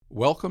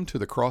Welcome to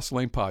the Cross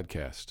Lane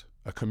Podcast,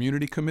 a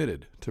community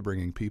committed to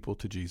bringing people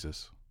to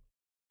Jesus.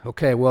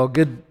 Okay, well,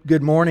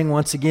 good morning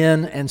once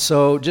again. And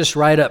so just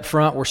right up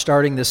front, we're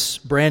starting this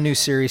brand new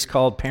series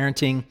called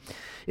Parenting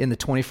in the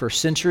 21st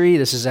Century.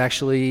 This is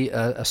actually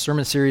a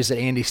sermon series that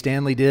Andy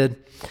Stanley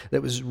did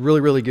that was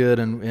really, really good,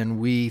 and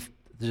we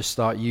just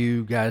thought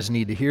you guys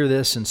need to hear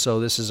this, and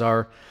so this is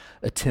our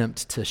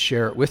attempt to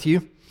share it with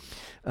you.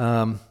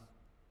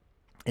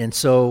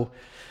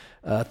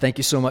 Thank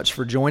you so much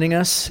for joining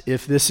us.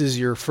 If this is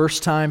your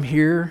first time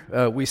here,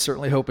 we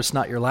certainly hope it's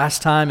not your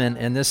last time,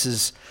 and this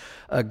is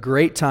a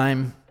great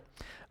time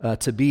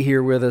to be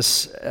here with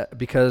us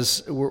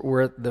because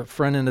we're at the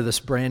front end of this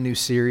brand new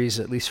series,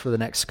 at least for the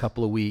next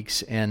couple of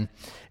weeks, and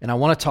I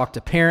want to talk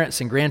to parents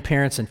and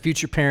grandparents and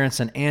future parents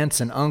and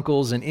aunts and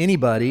uncles and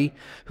anybody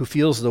who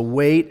feels the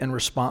weight and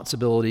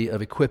responsibility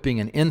of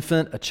equipping an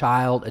infant, a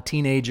child, a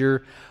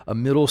teenager, a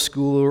middle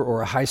schooler,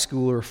 or a high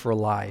schooler for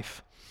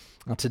life.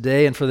 Now,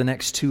 today and for the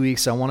next 2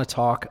 weeks, I want to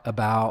talk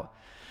about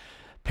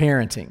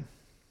parenting.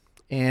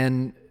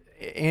 And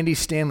Andy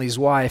Stanley's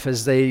wife,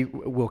 as they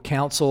will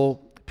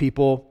counsel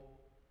people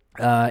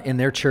in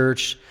their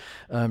church,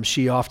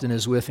 she often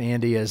is with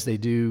Andy as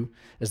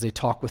they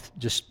talk with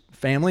just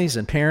families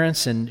and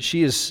parents. And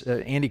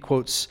Andy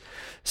quotes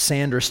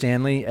Sandra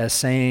Stanley as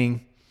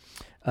saying,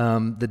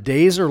 "The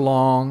days are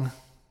long,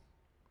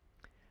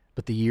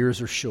 but the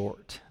years are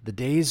short. The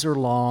days are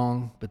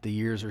long, but the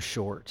years are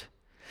short."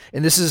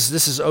 And this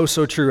is oh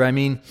so true. I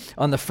mean,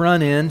 on the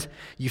front end,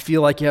 you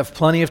feel like you have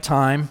plenty of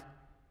time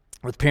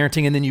with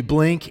parenting, and then you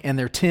blink and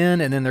they're 10,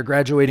 and then they're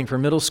graduating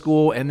from middle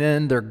school, and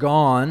then they're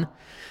gone.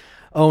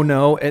 Oh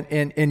no,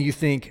 and you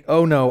think,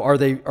 oh no, are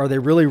they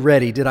really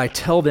ready? Did I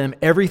tell them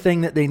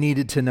everything that they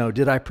needed to know?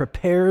 Did I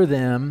prepare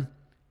them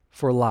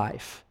for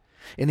life?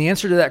 And the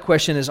answer to that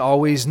question is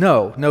always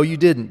no. No, you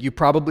didn't. You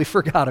probably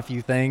forgot a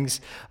few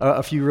things,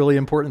 a few really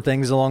important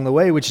things along the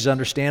way, which is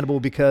understandable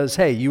because,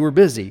 hey, you were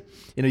busy.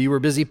 You were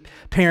busy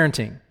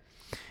parenting.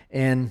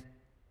 And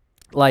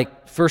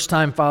like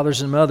first-time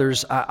fathers and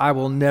mothers, I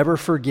will never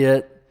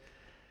forget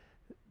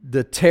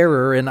the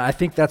terror, and I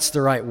think that's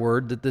the right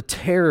word, the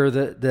terror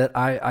that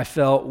I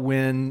felt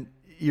when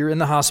you're in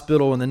the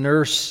hospital and the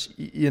nurse,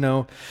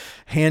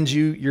 hands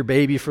you your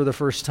baby for the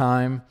first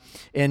time,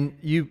 and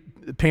you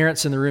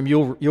parents in the room,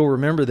 you'll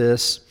remember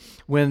this,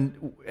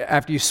 when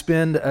after you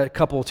spend a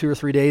couple, 2 or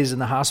 3 days in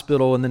the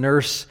hospital and the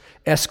nurse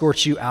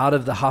escorts you out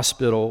of the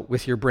hospital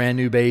with your brand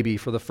new baby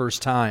for the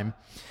first time,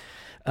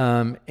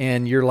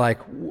 and you're like,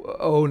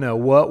 oh no,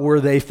 what were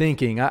they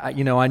thinking?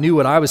 I knew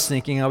what I was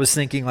thinking. I was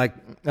thinking like,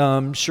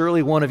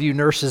 surely one of you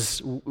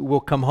nurses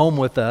will come home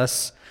with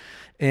us,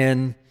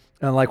 and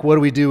like, what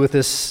do we do with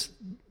this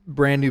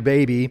brand new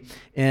baby?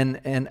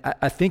 And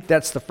I think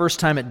that's the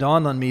first time it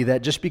dawned on me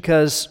that just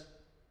because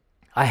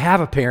I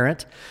have a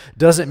parent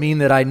doesn't mean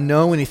that I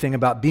know anything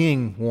about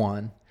being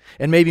one.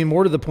 And maybe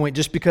more to the point,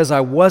 just because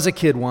I was a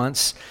kid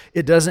once,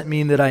 it doesn't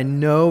mean that I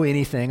know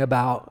anything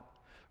about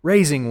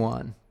raising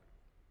one.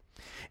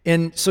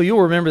 And so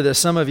you'll remember this,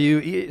 some of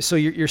you, so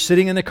you're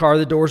sitting in the car,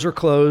 the doors are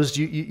closed,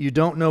 you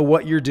don't know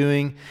what you're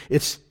doing,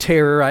 it's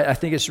terror, I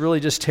think it's really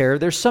just terror.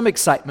 There's some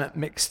excitement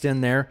mixed in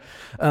there,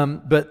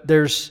 but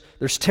there's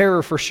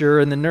terror for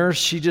sure, and the nurse,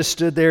 she just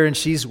stood there and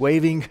she's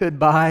waving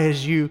goodbye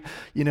as you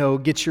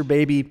get your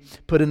baby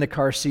put in the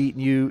car seat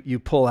and you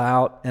pull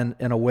out and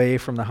away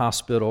from the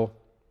hospital.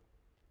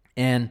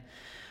 And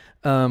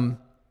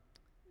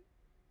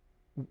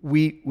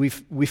we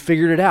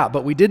figured it out,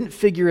 but we didn't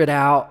figure it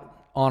out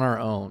on our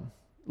own.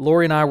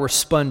 Lori and I were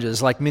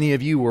sponges, like many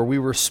of you were. We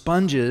were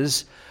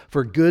sponges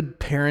for good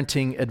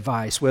parenting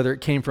advice, whether it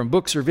came from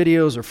books or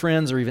videos or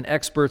friends or even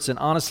experts. And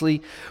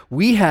honestly,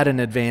 we had an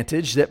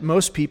advantage that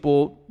most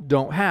people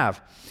don't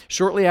have.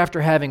 Shortly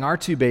after having our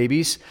 2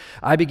 babies,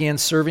 I began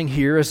serving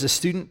here as a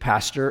student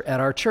pastor at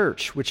our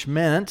church, which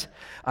meant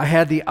I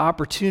had the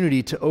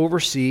opportunity to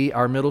oversee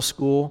our middle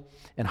school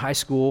and high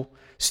school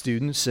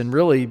students, and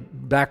really,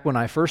 back when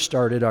I first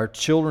started, our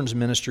children's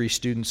ministry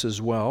students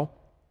as well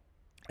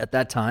at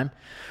that time,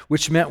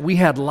 which meant we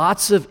had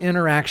lots of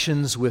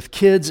interactions with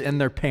kids and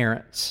their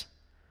parents.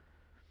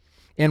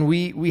 And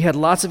we had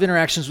lots of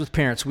interactions with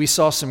parents. We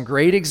saw some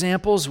great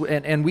examples,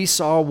 and we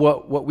saw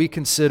what we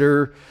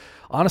consider,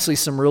 honestly,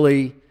 some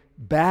really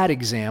bad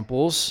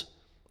examples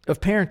of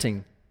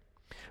parenting.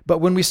 But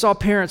when we saw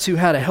parents who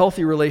had a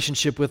healthy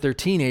relationship with their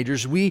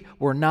teenagers, we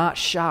were not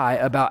shy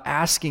about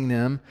asking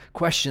them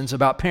questions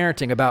about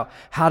parenting, about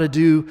how to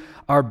do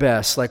our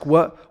best. Like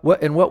what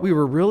we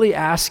were really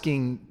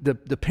asking the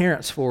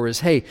parents for is,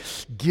 hey,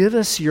 give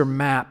us your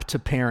map to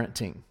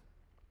parenting.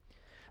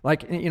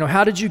 Like,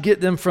 how did you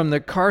get them from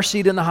the car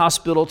seat in the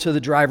hospital to the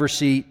driver's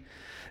seat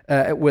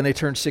when they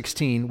turned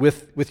 16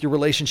 with your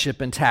relationship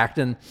intact?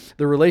 And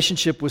the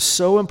relationship was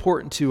so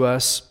important to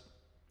us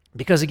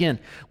because, again,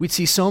 we'd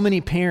see so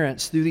many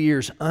parents through the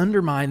years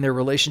undermine their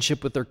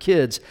relationship with their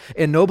kids,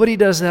 and nobody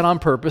does that on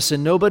purpose,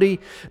 and nobody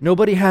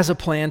has a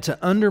plan to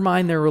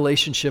undermine their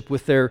relationship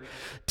with their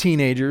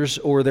teenagers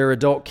or their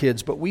adult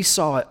kids, but we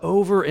saw it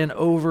over and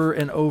over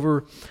and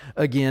over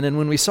again. And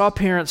when we saw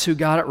parents who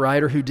got it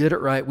right or who did it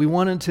right, we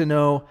wanted to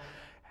know,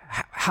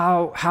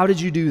 how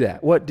did you do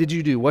that? What did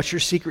you do? What's your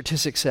secret to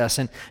success?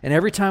 And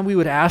every time we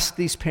would ask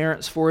these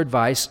parents for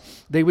advice,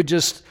 they would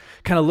just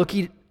kind of look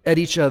at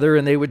each other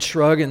and they would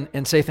shrug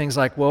and say things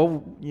like, well,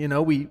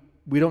 we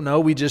don't know.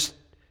 We just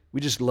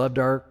loved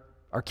our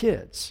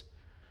kids.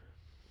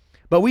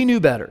 But we knew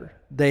better.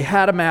 They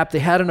had a map, they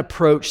had an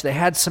approach, they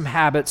had some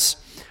habits,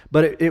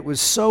 but it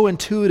was so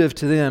intuitive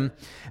to them,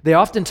 they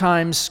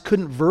oftentimes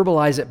couldn't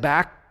verbalize it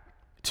back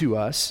to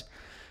us.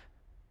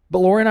 But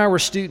Lori and I were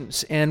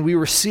students, and we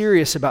were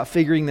serious about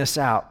figuring this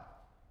out.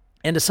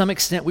 And to some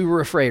extent, we were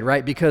afraid,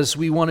 right? Because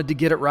we wanted to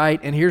get it right.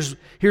 And here's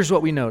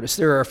what we noticed.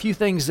 There are a few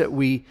things that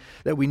we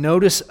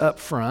notice up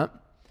front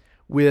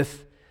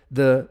with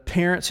the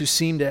parents who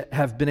seem to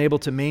have been able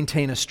to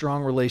maintain a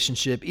strong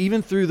relationship,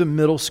 even through the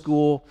middle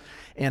school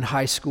and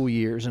high school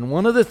years. And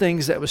one of the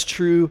things that was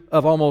true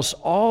of almost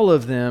all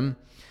of them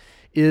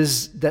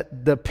is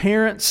that the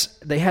parents,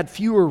 they had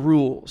fewer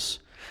rules.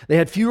 They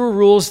had fewer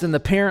rules than the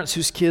parents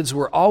whose kids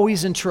were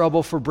always in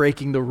trouble for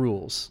breaking the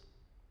rules.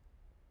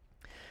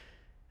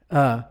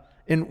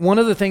 And one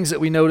of the things that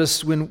we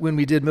noticed when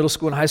we did middle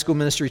school and high school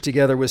ministry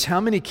together was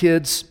how many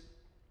kids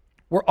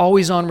were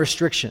always on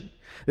restriction.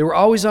 They were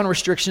always on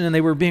restriction, and they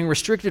were being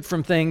restricted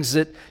from things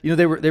that,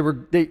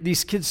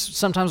 these kids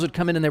sometimes would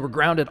come in and they were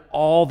grounded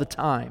all the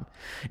time.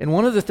 And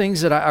one of the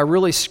things that I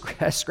really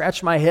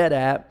scratched my head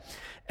at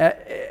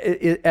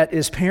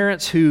is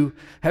parents who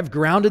have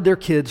grounded their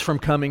kids from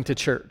coming to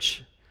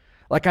church.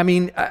 Like,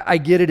 I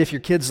get it if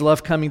your kids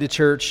love coming to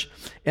church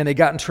and they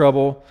got in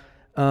trouble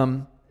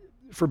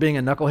for being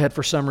a knucklehead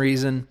for some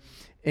reason,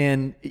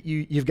 and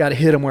you've got to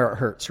hit them where it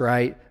hurts,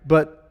 right?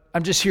 But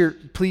I'm just here,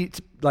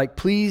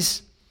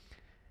 please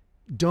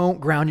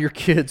don't ground your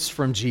kids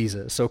from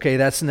Jesus, okay?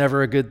 That's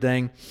never a good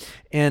thing.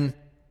 And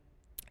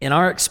in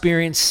our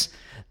experience,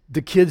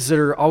 the kids that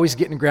are always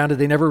getting grounded,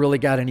 they never really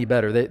got any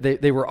better.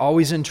 They were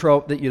always in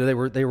trouble. They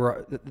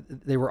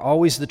were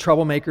always the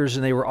troublemakers,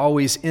 and they were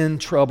always in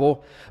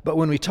trouble. But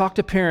when we talked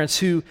to parents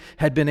who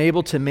had been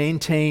able to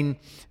maintain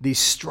these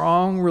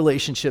strong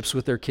relationships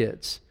with their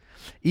kids,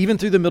 even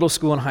through the middle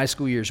school and high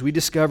school years, we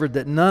discovered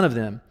that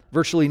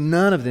virtually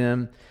none of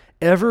them,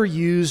 ever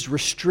used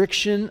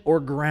restriction or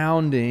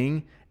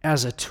grounding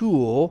as a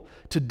tool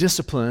to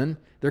discipline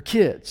their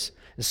kids.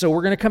 And so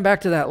we're going to come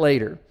back to that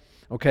later.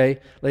 Okay,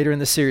 later in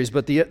the series.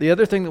 But the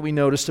other thing that we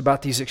noticed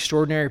about these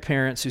extraordinary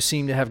parents who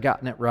seem to have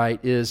gotten it right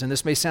is, and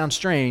this may sound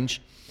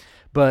strange,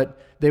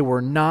 but they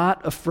were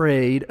not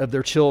afraid of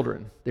their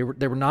children. They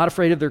were not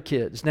afraid of their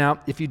kids. Now,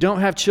 if you don't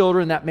have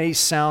children, that may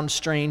sound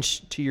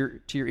strange to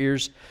your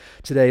ears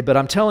today, but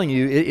I'm telling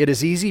you, it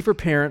is easy for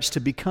parents to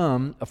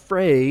become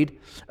afraid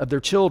of their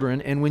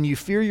children. And when you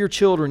fear your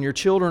children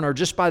are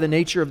just by the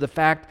nature of the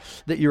fact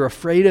that you're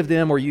afraid of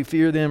them, or you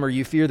fear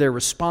their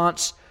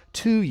response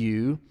to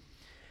you.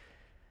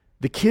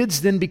 The kids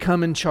then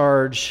become in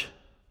charge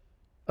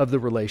of the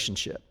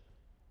relationship.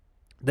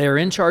 They are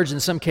in charge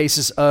in some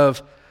cases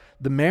of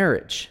the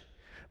marriage.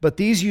 But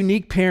these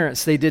unique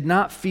parents, they did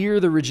not fear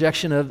the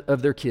rejection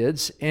of their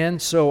kids.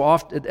 And so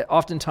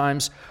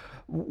oftentimes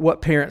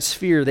what parents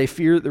fear, they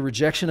fear the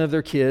rejection of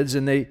their kids,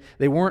 and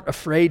they weren't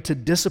afraid to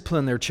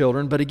discipline their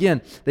children. But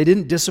again, they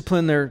didn't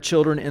discipline their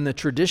children in the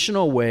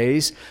traditional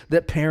ways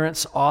that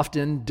parents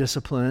often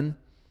discipline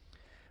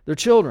their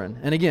children.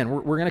 And again,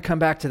 we're going to come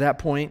back to that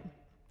point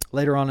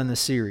later on in the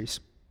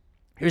series.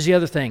 Here's the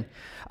other thing.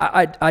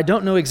 I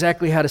don't know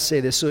exactly how to say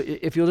this, so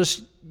if you'll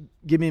just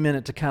give me a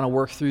minute to kind of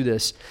work through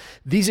this.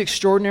 These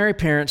extraordinary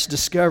parents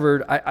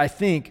discovered, I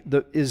think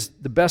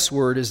the best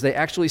word is they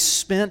actually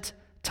spent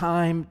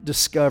time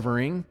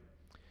discovering,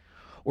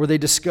 or they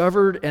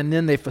discovered and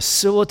then they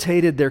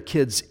facilitated their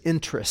kids'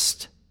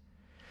 interest,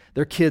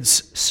 their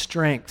kids'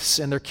 strengths,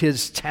 and their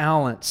kids'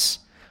 talents,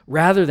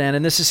 rather than,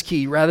 and this is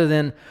key, rather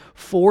than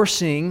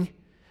forcing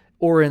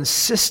or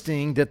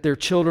insisting that their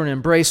children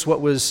embrace what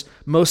was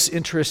most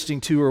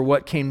interesting to or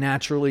what came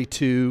naturally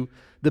to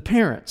the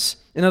parents.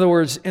 In other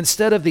words,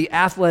 instead of the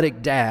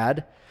athletic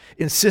dad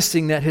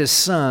insisting that his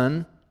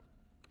son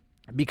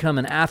become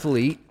an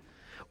athlete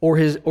or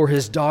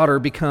his daughter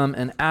become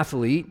an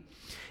athlete,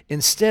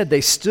 instead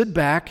they stood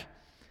back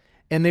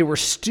and they were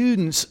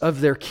students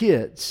of their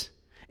kids.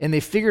 And they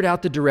figured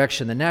out the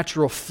direction, the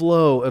natural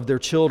flow of their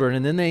children,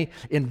 and then they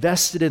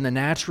invested in the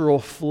natural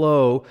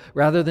flow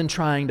rather than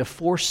trying to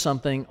force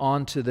something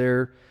onto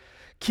their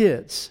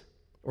kids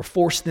or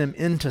force them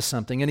into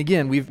something. And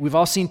again, we've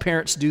all seen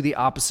parents do the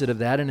opposite of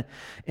that, and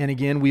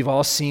again, we've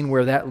all seen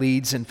where that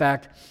leads. In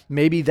fact,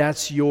 maybe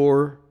that's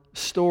your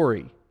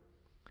story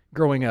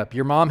growing up.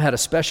 Your mom had a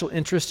special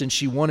interest, and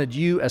she wanted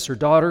you as her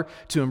daughter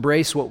to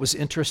embrace what was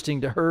interesting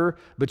to her,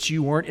 but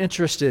you weren't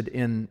interested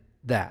in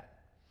that.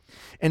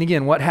 And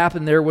again, what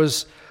happened there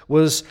was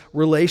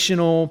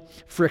relational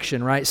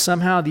friction, right?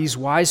 Somehow these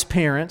wise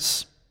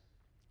parents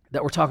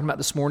that we're talking about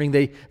this morning,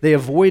 they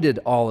avoided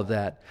all of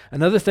that.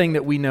 Another thing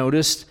that we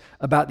noticed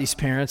about these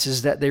parents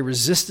is that they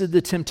resisted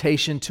the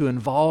temptation to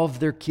involve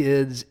their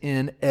kids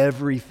in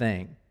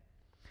everything.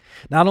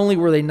 Not only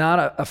were they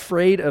not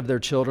afraid of their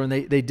children,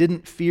 they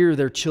didn't fear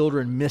their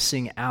children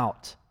missing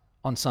out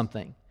on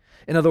something.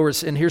 In other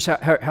words, and here's how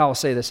I'll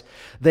say this,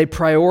 they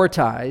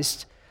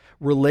prioritized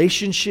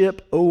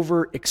relationship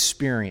over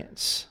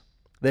experience.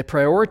 They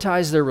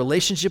prioritized their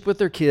relationship with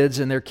their kids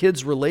and their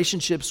kids'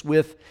 relationships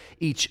with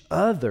each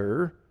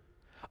other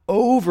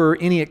over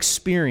any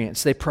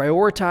experience. They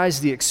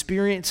prioritize the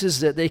experiences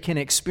that they can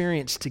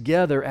experience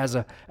together as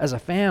a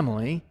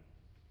family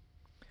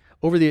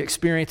over the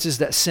experiences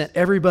that sent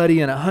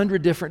everybody in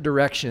 100 different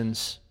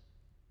directions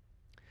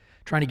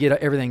trying to get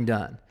everything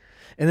done.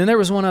 And then there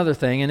was one other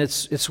thing, and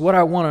it's what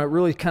I want to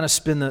really kind of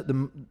spend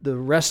the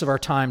rest of our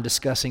time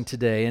discussing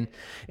today.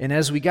 And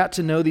as we got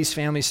to know these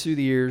families through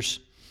the years,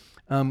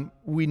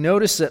 we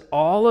noticed that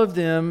all of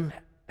them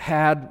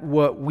had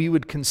what we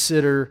would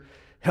consider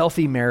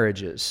healthy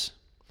marriages.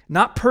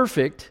 Not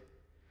perfect,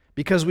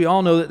 because we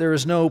all know that there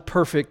is no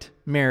perfect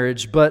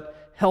marriage,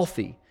 but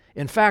healthy.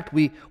 In fact,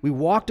 we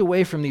walked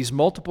away from these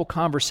multiple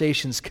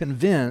conversations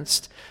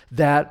convinced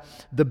that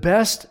the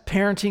best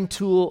parenting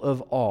tool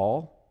of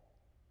all,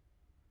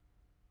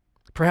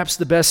 perhaps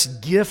the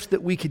best gift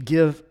that we could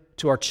give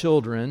to our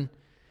children,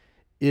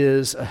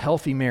 is a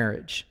healthy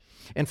marriage.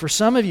 And for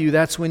some of you,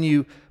 that's when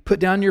you put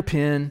down your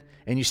pen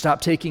and you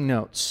stop taking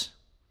notes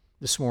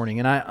this morning.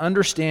 And I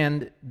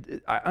understand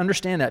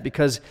that,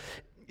 because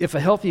if a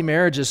healthy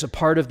marriage is a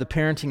part of the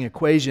parenting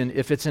equation,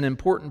 if it's an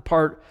important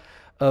part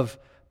of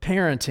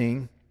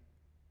parenting,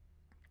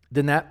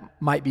 then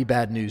that might be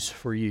bad news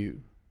for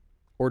you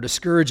or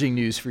discouraging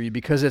news for you,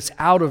 because it's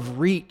out of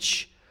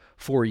reach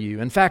for you.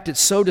 In fact, it's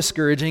so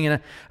discouraging,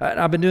 and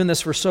I've been doing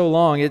this for so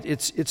long,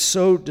 it's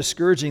so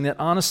discouraging that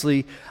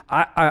honestly,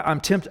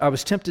 I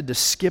was tempted to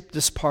skip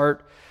this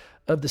part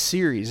of the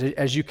series.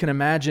 As you can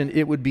imagine,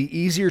 it would be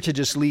easier to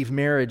just leave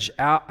marriage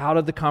out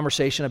of the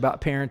conversation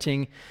about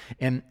parenting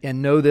and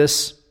know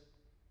this,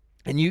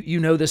 and you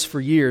know this for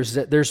years,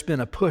 that there's been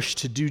a push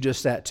to do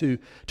just that, to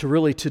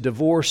really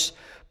divorce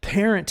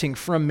parenting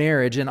from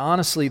marriage. And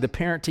honestly, the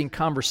parenting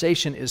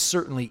conversation is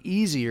certainly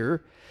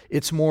easier.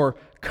 It's more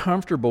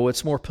comfortable.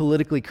 It's more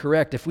politically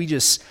correct. If we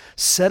just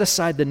set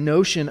aside the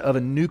notion of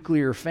a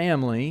nuclear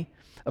family,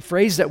 a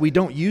phrase that we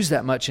don't use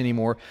that much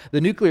anymore,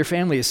 the nuclear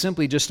family is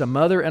simply just a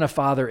mother and a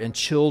father and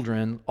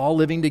children all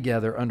living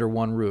together under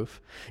one roof.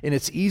 And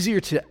it's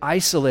easier to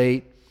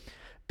isolate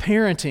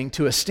parenting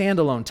to a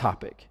standalone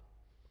topic.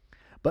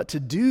 But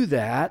to do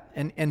that,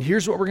 and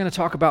here's what we're going to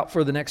talk about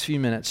for the next few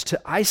minutes, to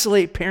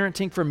isolate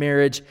parenting from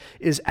marriage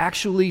is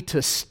actually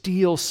to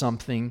steal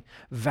something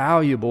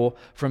valuable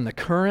from the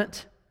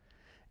current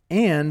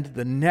and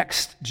the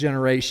next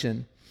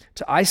generation.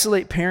 To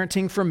isolate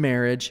parenting from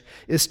marriage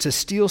is to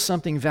steal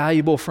something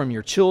valuable from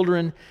your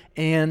children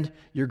and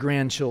your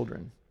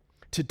grandchildren.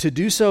 To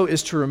do so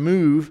is to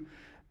remove,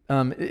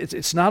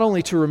 it's not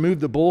only to remove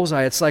the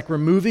bullseye, it's like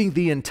removing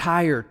the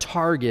entire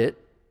target.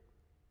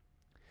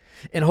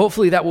 And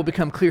hopefully that will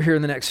become clear here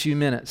in the next few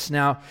minutes.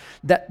 Now,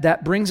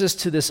 that brings us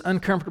to this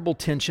uncomfortable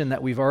tension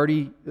that we're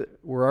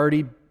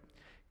already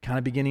kind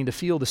of beginning to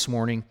feel this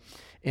morning.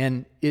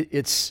 And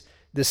it's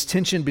this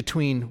tension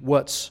between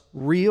what's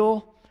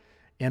real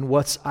and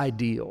what's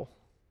ideal.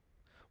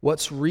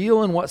 What's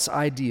real and what's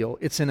ideal.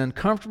 It's an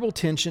uncomfortable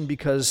tension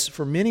because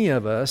for many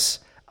of us,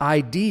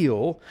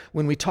 ideal,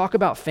 when we talk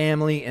about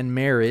family and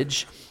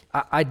marriage,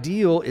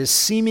 ideal is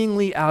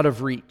seemingly out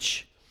of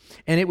reach.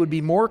 And it would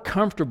be more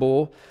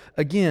comfortable,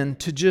 again,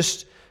 to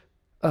just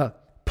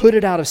put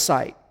it out of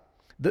sight.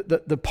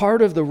 The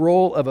part of the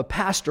role of a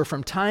pastor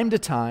from time to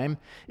time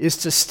is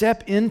to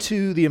step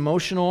into the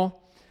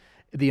emotional,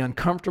 the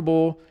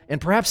uncomfortable, and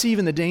perhaps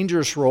even the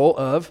dangerous role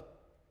of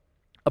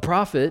a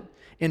prophet,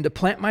 and to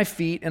plant my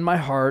feet and my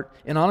heart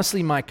and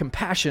honestly my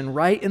compassion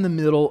right in the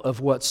middle of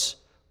what's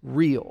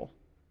real,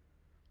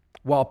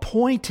 while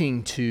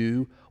pointing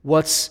to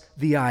what's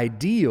the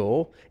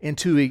ideal and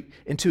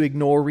to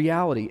ignore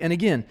reality. And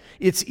again,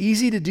 it's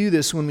easy to do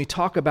this when we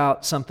talk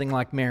about something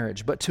like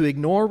marriage, but to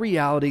ignore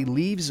reality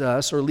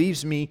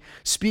leaves me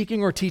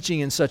speaking or teaching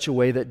in such a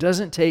way that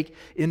doesn't take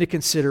into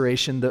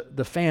consideration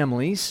the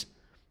families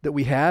that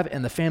we have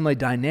and the family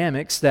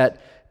dynamics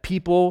that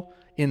people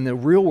in the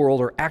real world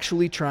are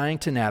actually trying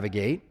to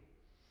navigate.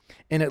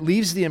 And it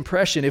leaves the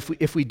impression,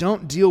 if we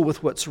don't deal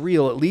with what's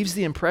real, it leaves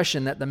the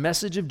impression that the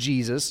message of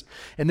Jesus,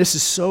 and this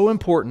is so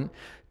important,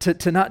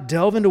 to not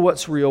delve into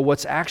what's real,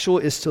 what's actual,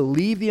 is to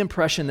leave the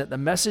impression that the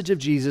message of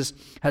Jesus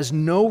has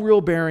no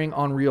real bearing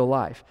on real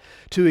life.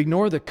 To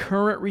ignore the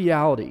current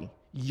reality,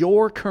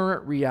 your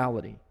current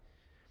reality,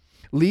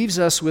 leaves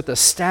us with a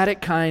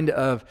static kind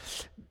of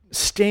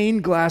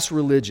stained glass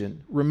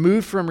religion,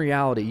 removed from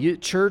reality.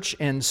 Church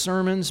and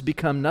sermons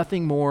become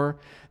nothing more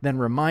than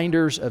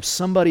reminders of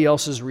somebody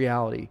else's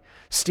reality,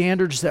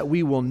 standards that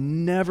we will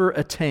never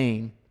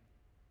attain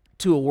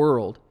to a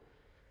world,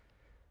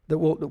 that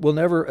we'll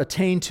never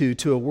attain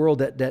to a world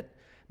that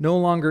no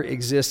longer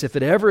exists, if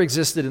it ever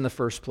existed in the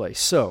first place.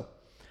 So,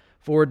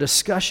 for a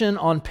discussion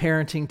on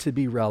parenting to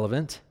be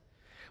relevant,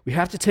 we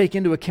have to take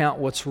into account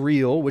what's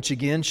real, which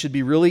again should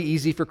be really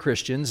easy for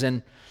Christians,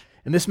 and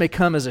this may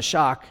come as a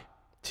shock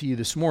to you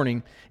this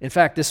morning. In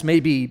fact, this may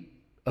be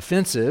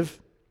offensive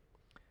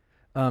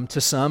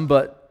to some,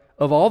 but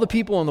of all the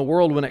people in the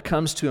world when it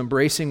comes to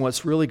embracing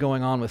what's really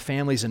going on with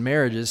families and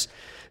marriages,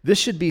 this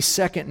should be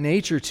second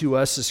nature to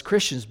us as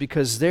Christians,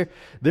 because there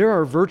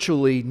are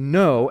virtually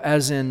no,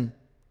 as in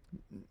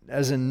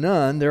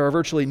none, there are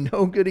virtually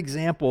no good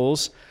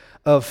examples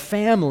of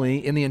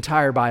family in the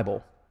entire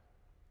Bible.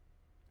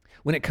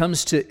 When it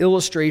comes to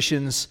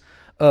illustrations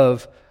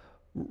of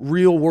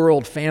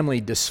real-world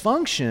family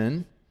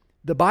dysfunction,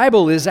 the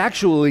Bible is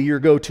actually your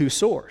go-to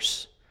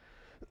source.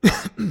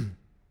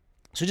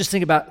 So just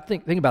think about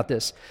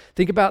this.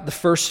 Think about the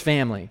first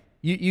family.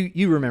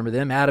 You remember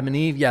them, Adam and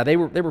Eve. Yeah, they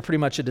were pretty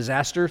much a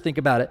disaster. Think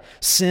about it.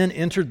 Sin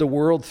entered the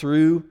world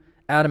through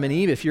Adam and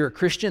Eve. If you're a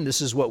Christian,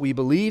 this is what we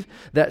believe,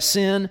 that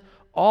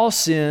all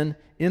sin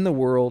in the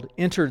world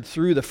entered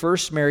through the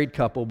first married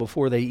couple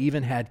before they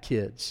even had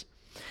kids.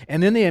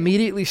 And then they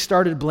immediately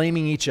started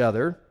blaming each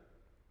other.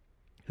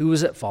 Who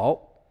was at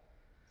fault?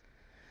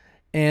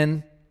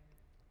 And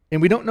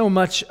we don't know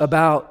much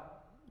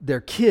about their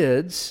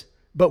kids,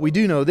 but we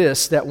do know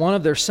this, that one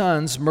of their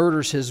sons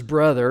murders his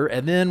brother,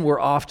 and then we're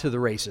off to the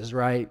races,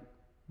 right?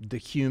 The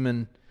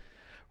human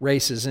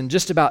races. And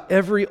just about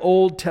every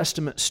Old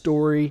Testament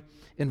story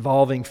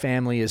involving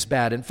family is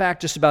bad. In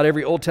fact, just about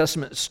every Old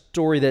Testament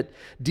story that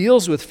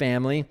deals with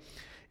family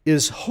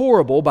is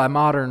horrible by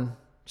modern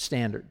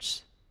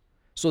standards.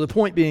 So the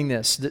point being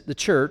this, that the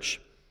church,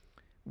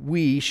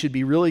 we should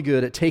be really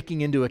good at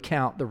taking into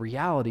account the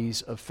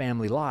realities of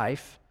family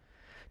life,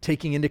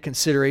 taking into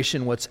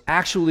consideration what's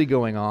actually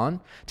going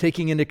on,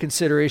 taking into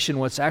consideration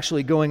what's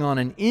actually going on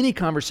in any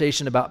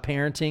conversation about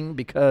parenting,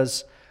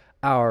 because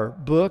our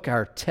book,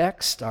 our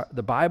text,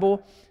 the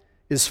Bible,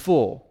 is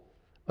full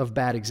of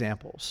bad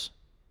examples.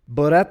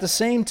 But at the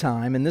same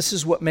time, and this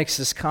is what makes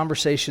this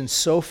conversation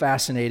so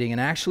fascinating and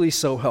actually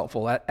so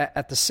helpful,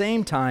 at the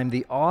same time,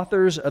 the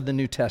authors of the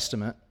New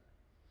Testament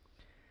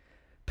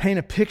paint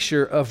a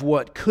picture of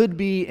what could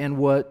be and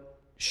what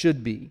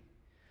should be.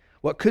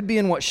 What could be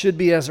and what should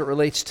be as it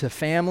relates to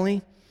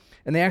family.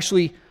 And they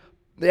actually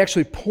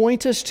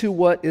point us to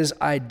what is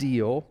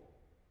ideal,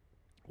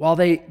 while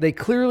they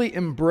clearly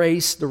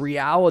embrace the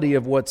reality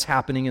of what's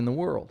happening in the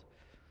world.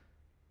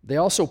 They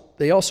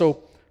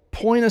also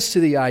point us to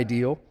the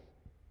ideal,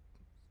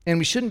 and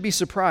we shouldn't be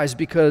surprised,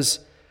 because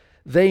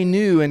they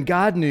knew and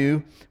God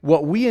knew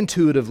what we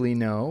intuitively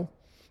know,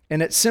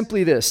 and it's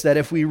simply this, that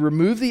if we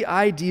remove the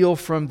ideal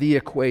from the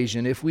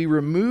equation, if we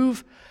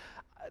remove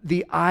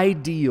the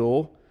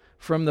ideal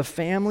from the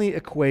family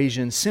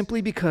equation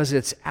simply because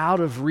it's out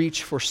of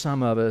reach for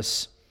some of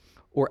us,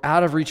 or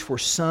out of reach for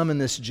some in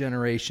this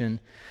generation,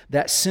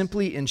 that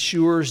simply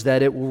ensures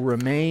that it will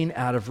remain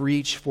out of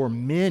reach for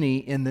many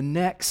in the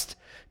next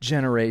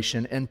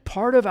generation. And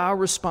part of our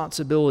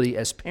responsibility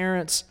as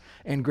parents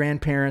and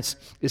grandparents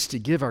is to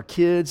give our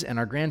kids and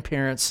our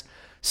grandparents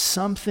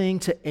something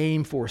to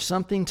aim for,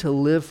 something to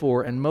live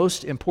for, and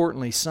most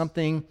importantly,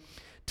 something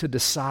to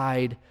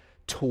decide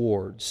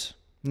towards.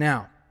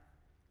 Now,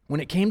 when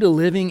it came to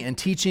living and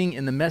teaching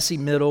in the messy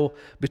middle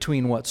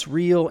between what's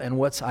real and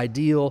what's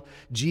ideal,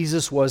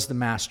 Jesus was the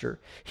master.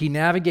 He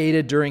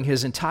navigated during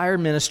his entire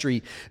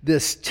ministry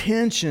this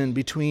tension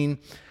between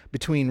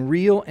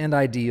real and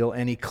ideal,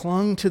 and he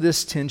clung to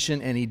this tension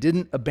and he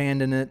didn't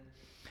abandon it.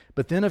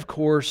 But then, of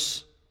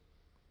course,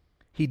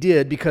 he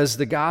did, because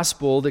the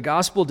gospel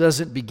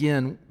doesn't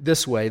begin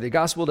this way. The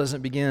gospel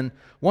doesn't begin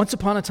once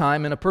upon a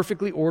time in a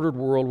perfectly ordered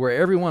world where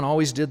everyone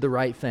always did the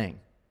right thing.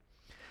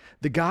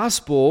 The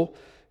gospel,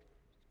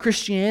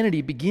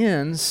 Christianity,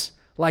 begins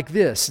like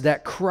this,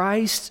 that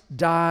Christ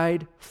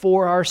died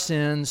for our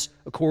sins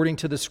according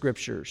to the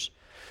Scriptures.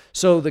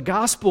 So the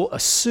gospel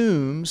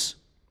assumes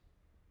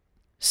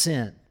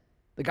sin.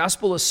 The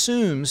gospel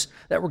assumes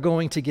that we're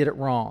going to get it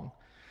wrong.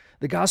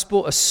 The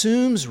gospel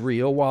assumes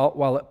real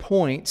while it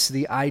points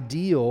the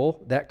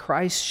ideal that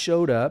Christ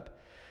showed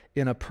up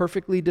in a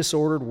perfectly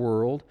disordered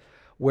world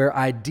where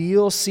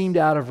ideal seemed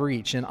out of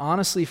reach. And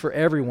honestly, for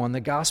everyone,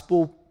 the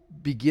gospel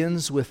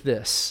begins with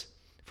this: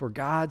 for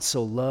God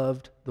so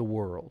loved the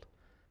world.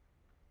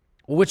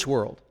 Well, which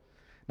world?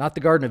 Not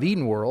the Garden of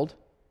Eden world,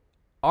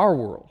 our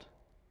world,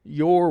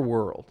 your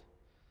world,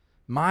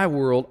 my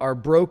world, our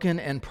broken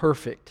and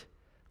perfect,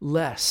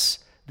 less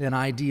than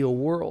ideal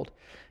world.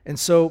 And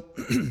so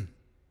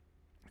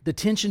the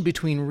tension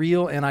between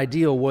real and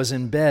ideal was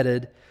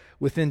embedded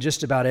within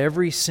just about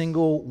every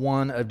single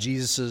one of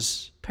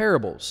Jesus'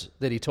 parables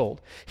that he told.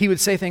 He would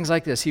say things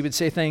like this. He would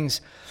say things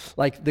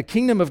like, the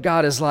kingdom of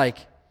God is like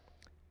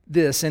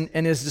this. And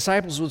his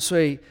disciples would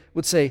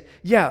say,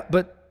 yeah,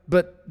 but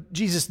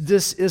Jesus,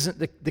 this isn't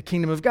the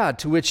kingdom of God.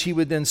 To which he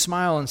would then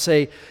smile and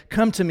say,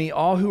 come to me,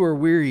 all who are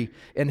weary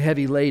and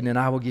heavy laden, and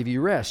I will give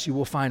you rest. You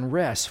will find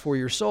rest for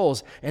your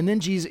souls. And then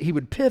he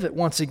would pivot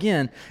once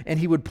again, and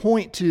he would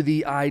point to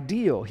the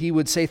ideal. He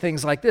would say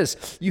things like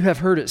this: you have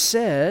heard it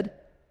said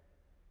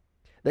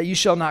that you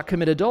shall not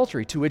commit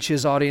adultery. To which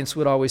his audience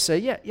would always say,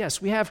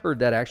 yes, we have heard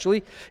that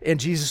actually. And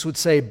Jesus would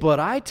say, but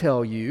I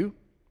tell you.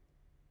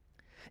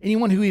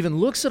 Anyone who even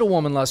looks at a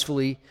woman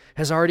lustfully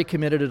has already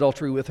committed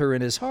adultery with her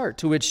in his heart."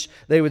 To which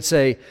they would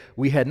say,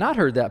 "We had not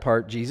heard that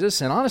part,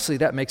 Jesus, and honestly,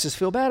 that makes us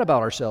feel bad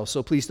about ourselves,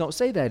 so please don't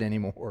say that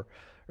anymore."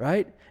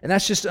 Right? And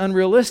that's just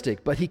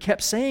unrealistic. But he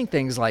kept saying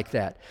things like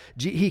that.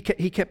 He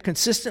kept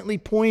consistently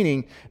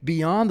pointing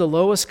beyond the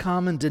lowest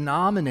common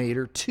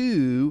denominator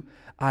to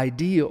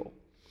ideal.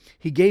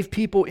 He gave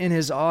people in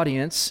his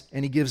audience,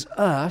 and he gives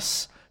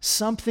us,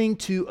 something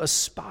to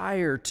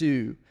aspire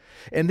to.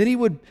 And then he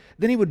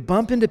would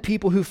bump into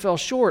people who fell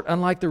short,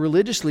 unlike the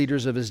religious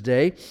leaders of his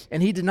day,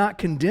 and he did not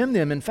condemn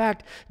them. In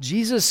fact,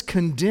 Jesus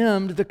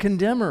condemned the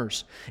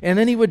condemners, and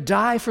then he would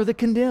die for the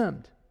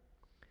condemned.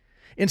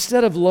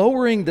 Instead of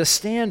lowering the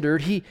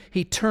standard,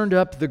 he turned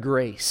up the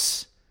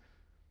grace.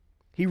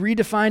 He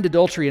redefined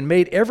adultery and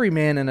made every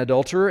man an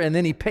adulterer, and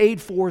then he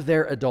paid for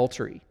their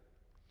adultery.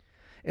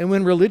 And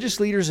when religious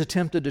leaders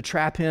attempted to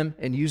trap him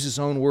and use his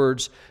own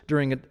words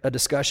during a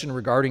discussion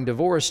regarding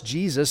divorce,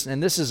 Jesus,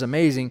 and this is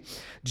amazing,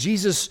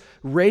 Jesus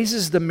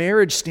raises the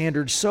marriage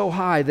standard so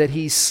high that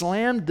he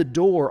slammed the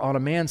door on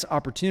a man's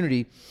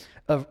opportunity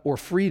or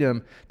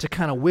freedom to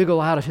kind of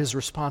wiggle out of his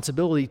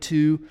responsibility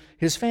to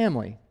his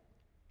family.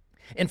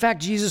 In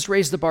fact, Jesus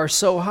raised the bar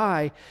so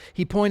high,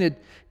 he pointed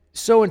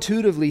so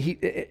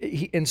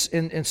intuitively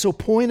and so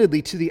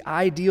pointedly to the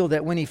ideal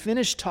that when he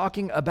finished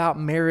talking about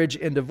marriage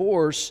and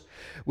divorce,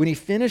 when he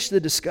finished the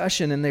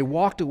discussion and they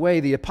walked away,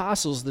 the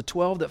apostles, the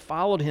 12 that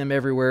followed him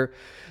everywhere,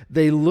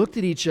 they looked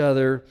at each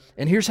other,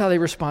 and here's how they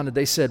responded.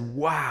 They said,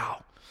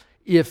 "Wow,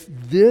 if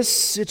this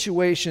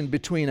situation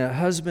between a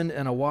husband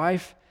and a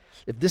wife,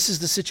 if this is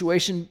the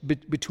situation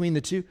between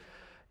the two,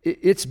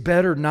 it's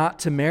better not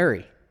to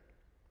marry."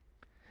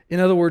 In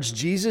other words,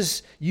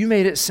 Jesus, you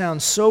made it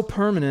sound so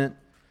permanent,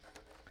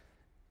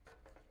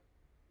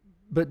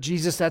 but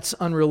Jesus, that's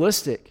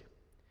unrealistic.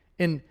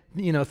 And,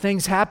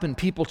 things happen,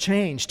 people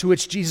change, to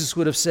which Jesus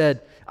would have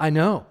said, "I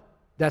know,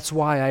 that's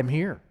why I'm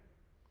here."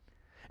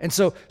 And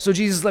so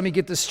Jesus, let me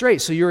get this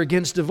straight. So you're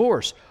against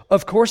divorce.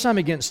 Of course I'm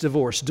against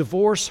divorce.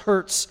 Divorce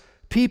hurts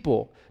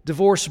people.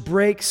 Divorce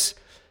breaks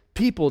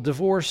people.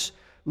 Divorce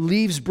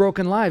leaves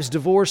broken lives.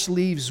 Divorce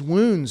leaves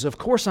wounds. Of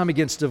course I'm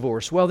against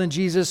divorce. Well then,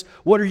 Jesus,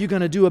 what are you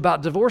going to do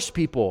about divorced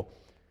people?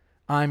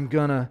 I'm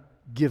going to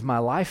give my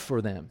life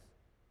for them.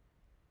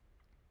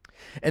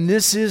 And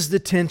this is the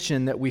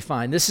tension that we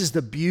find. This is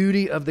the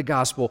beauty of the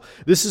gospel.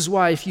 This is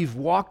why if you've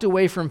walked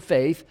away from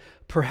faith,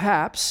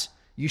 perhaps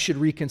you should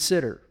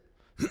reconsider.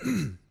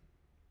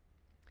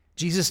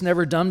 Jesus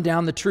never dumbed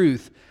down the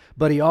truth,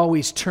 but he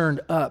always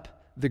turned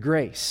up the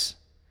grace.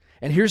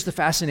 And here's the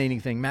fascinating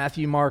thing.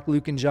 Matthew, Mark,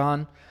 Luke, and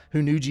John,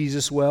 who knew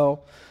Jesus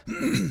well,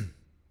 who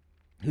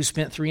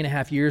spent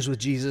 3.5 years with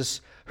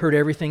Jesus, heard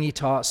everything he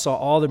taught, saw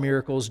all the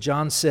miracles.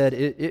 John said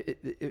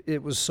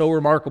it was so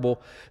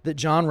remarkable that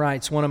John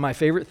writes, one of my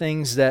favorite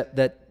things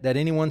that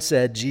anyone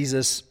said,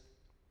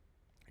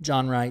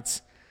 John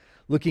writes,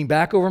 "Looking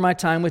back over my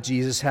time with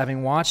Jesus,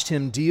 having watched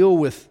him deal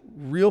with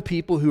real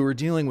people who were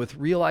dealing with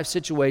real life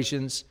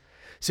situations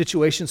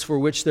for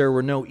which there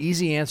were no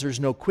easy answers,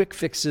 no quick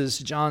fixes,"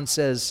 John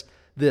says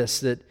this,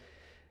 that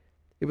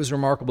it was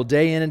remarkable.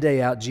 Day in and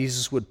day out,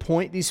 Jesus would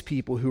point these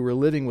people who were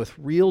living with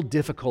real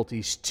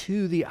difficulties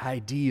to the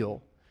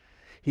ideal.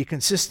 He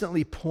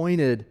consistently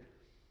pointed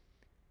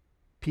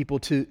people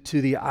to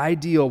the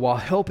ideal while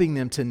helping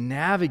them to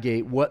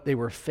navigate what they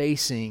were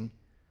facing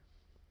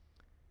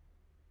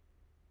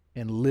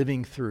and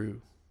living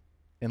through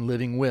and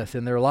living with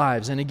in their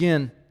lives. And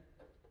again,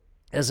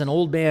 as an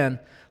old man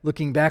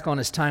looking back on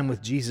his time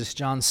with Jesus,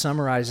 John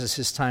summarizes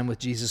his time with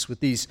Jesus with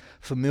these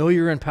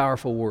familiar and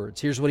powerful words.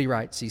 Here's what he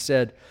writes. He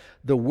said,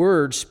 "The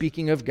Word,"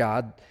 speaking of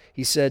God,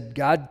 he said,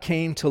 "God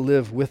came to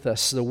live with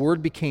us. The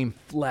Word became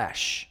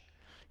flesh.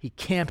 He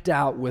camped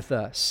out with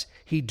us.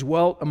 He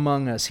dwelt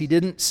among us. He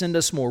didn't send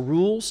us more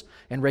rules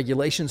and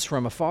regulations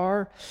from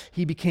afar.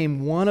 He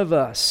became one of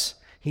us.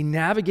 He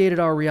navigated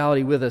our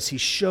reality with us. He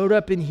showed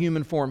up in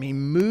human form. He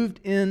moved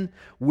in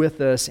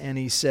with us," and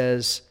he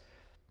says,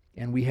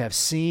 "And we have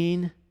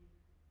seen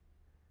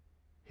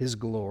his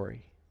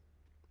glory."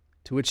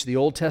 To which the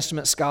Old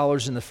Testament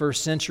scholars in the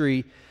first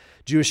century,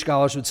 Jewish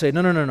scholars would say,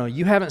 no,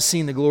 you haven't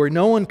seen the glory.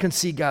 No one can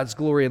see God's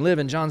glory and live.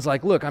 And John's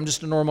like, "Look, I'm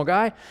just a normal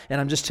guy,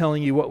 and I'm just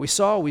telling you what we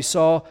saw. We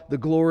saw the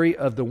glory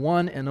of the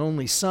one and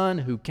only Son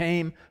who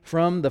came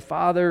from the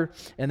Father."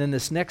 And then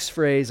this next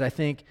phrase, I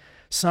think,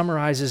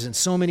 summarizes in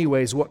so many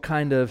ways what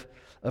kind of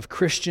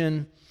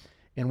Christian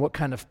and what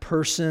kind of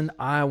person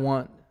I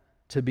want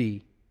to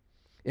be.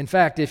 In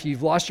fact, if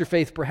you've lost your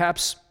faith,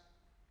 perhaps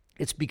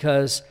it's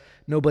because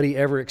nobody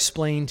ever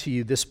explained to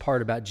you this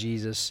part about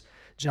Jesus.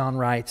 John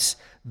writes,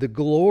 "The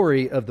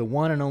glory of the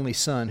one and only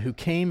Son who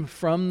came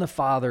from the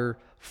Father,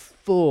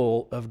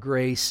 full of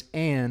grace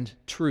and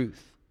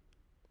truth."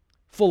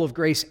 Full of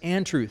grace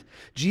and truth.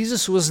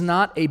 Jesus was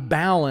not a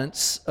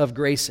balance of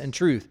grace and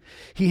truth.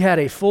 He had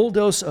a full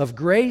dose of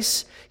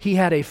grace. He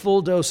had a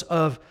full dose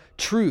of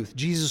truth.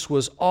 Jesus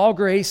was all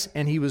grace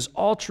and he was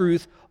all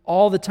truth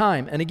all the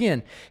time. And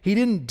again, he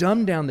didn't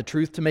dumb down the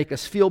truth to make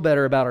us feel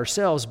better about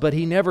ourselves, but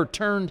he never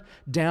turned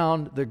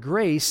down the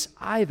grace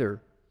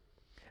either.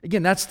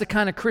 Again, that's the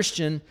kind of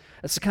Christian,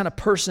 that's the kind of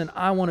person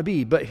I want to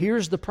be. But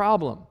here's the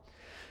problem.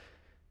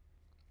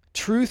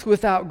 Truth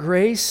without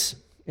grace,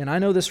 and I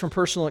know this from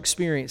personal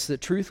experience, that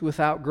truth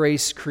without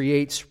grace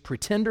creates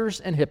pretenders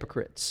and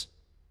hypocrites.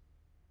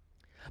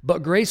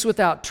 But grace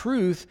without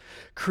truth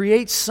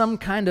creates some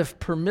kind of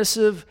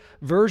permissive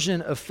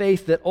version of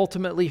faith that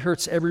ultimately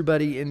hurts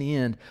everybody in the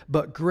end.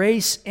 But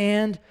grace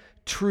and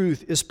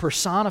truth is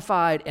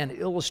personified and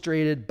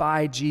illustrated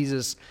by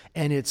Jesus,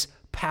 and it's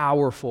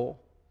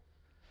powerful.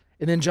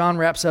 And then John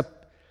wraps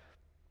up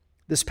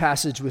this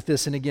passage with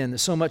this, and again,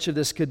 so much of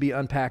this could be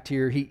unpacked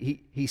here.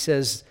 He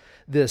says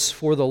this,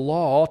 for the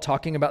law,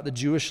 talking about the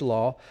Jewish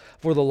law,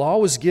 for the law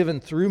was given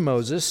through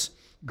Moses,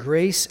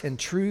 grace and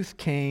truth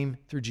came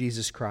through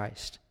Jesus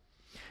Christ.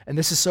 And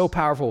this is so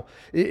powerful.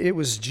 It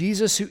was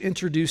Jesus who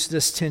introduced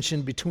this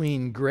tension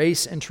between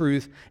grace and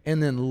truth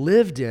and then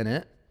lived in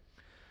it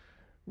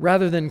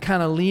rather than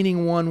kind of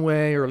leaning one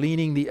way or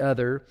leaning the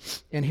other.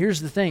 And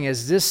here's the thing,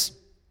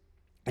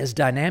 as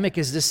dynamic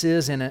as this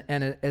is and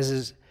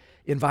as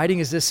inviting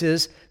as this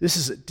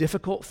is a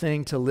difficult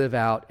thing to live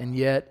out, and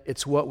yet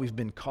it's what we've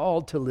been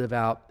called to live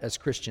out as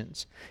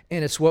Christians.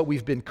 And it's what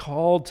we've been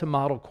called to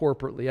model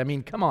corporately. I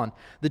mean, come on.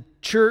 The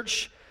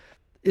church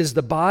is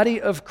the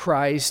body of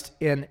Christ,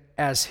 and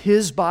as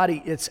His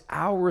body, it's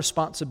our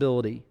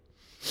responsibility.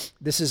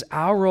 This is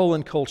our role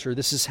in culture.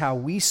 This is how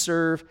we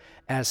serve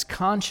as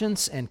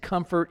conscience and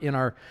comfort in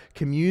our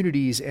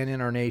communities and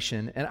in our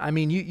nation. And I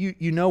mean,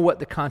 you know what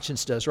the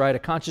conscience does, right? A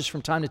conscience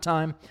from time to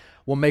time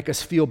will make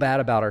us feel bad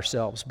about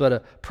ourselves. But a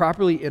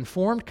properly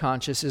informed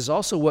conscience is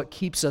also what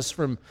keeps us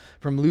from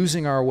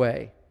losing our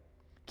way,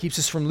 keeps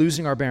us from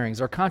losing our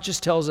bearings. Our conscience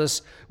tells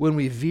us when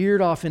we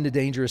veered off into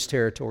dangerous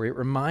territory. It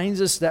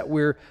reminds us that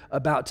we're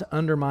about to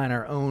undermine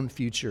our own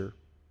future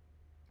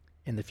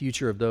and the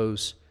future of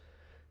those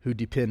who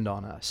depend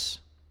on us.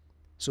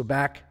 So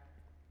back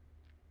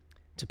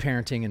to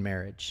parenting and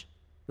marriage.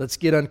 Let's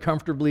get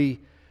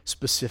uncomfortably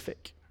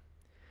specific.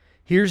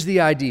 Here's the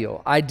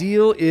ideal.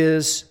 Ideal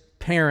is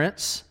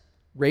parents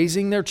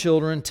raising their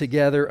children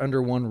together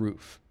under one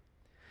roof.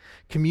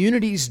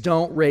 Communities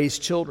don't raise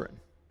children.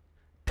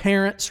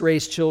 Parents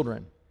raise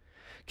children.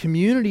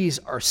 Communities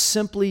are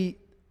simply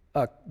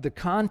the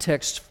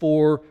context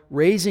for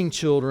raising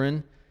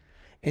children.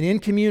 And in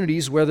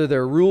communities, whether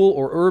they're rural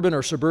or urban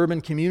or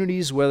suburban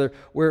communities, where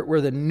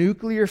the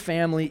nuclear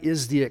family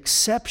is the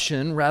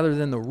exception rather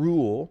than the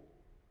rule,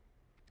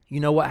 you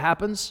know what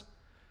happens?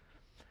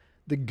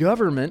 The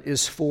government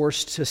is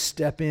forced to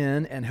step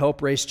in and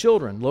help raise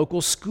children.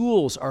 Local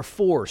schools are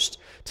forced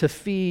to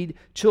feed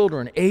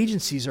children.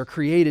 Agencies are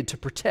created to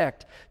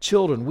protect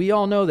children. We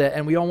all know that,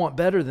 and we all want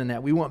better than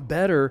that. We want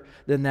better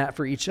than that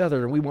for each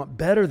other, and we want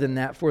better than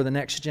that for the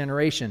next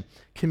generation.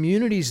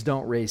 Communities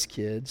don't raise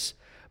kids,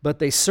 but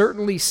they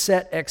certainly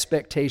set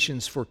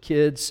expectations for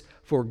kids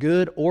for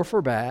good or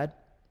for bad.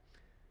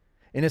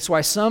 And it's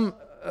why some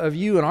of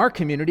you in our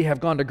community have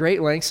gone to great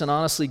lengths and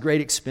honestly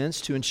great expense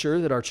to ensure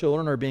that our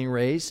children are being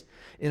raised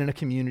in a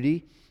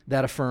community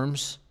that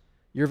affirms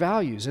your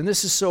values. And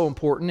this is so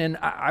important, and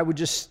I would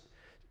just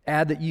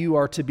add that you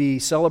are to be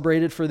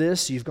celebrated for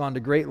this. You've gone to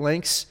great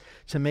lengths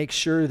to make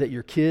sure that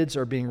your kids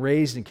are being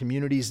raised in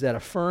communities that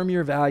affirm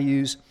your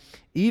values,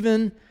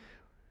 even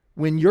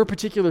when your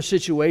particular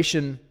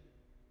situation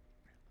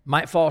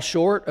might fall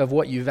short of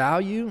what you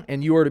value,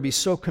 and you are to be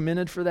so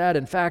commended for that.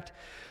 In fact,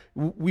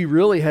 we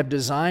really have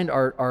designed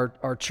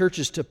our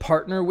churches to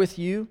partner with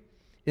you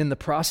in the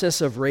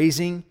process of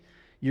raising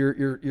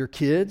your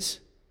kids.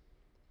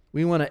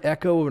 We want to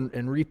echo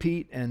and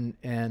repeat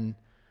and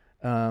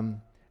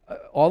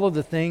all of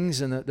the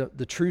things and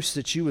the truths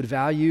that you would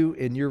value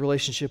in your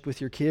relationship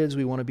with your kids.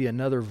 We want to be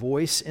another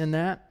voice in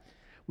that.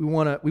 We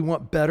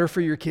want better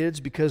for your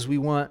kids because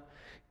you want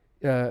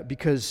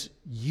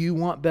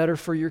better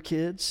for your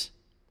kids.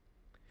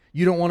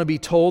 You don't want to be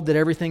told that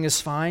everything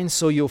is fine,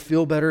 so you'll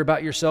feel better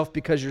about yourself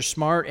because you're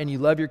smart and you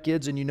love your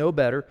kids and you know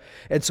better.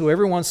 And so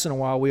every once in a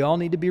while, we all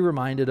need to be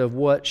reminded of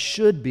what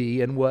should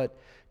be and what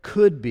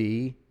could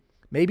be.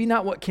 Maybe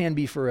not what can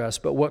be for us,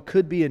 but what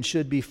could be and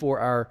should be for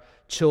our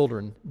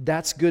children.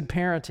 That's good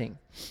parenting.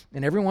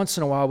 And every once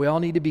in a while, we all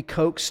need to be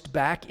coaxed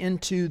back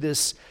into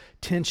this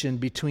tension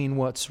between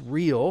what's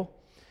real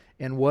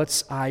and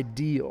what's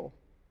ideal.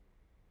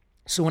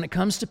 So when it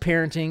comes to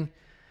parenting,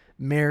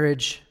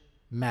 marriage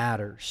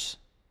matters.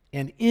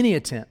 And any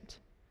attempt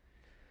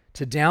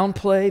to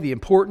downplay the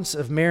importance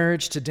of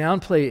marriage, to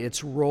downplay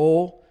its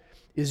role,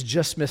 is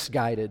just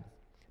misguided.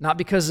 Not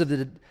because of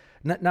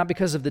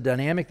the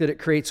dynamic that it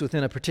creates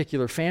within a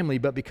particular family,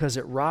 but because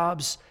it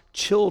robs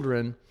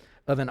children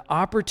of an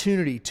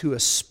opportunity to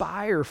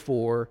aspire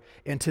for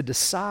and to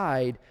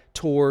decide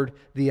toward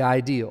the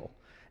ideal.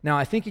 Now,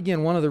 I think,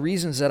 again, one of the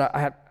reasons that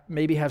I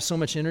maybe have so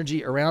much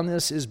energy around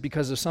this is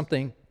because of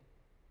something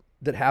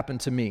that happened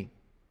to me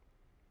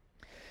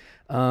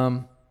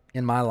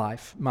in my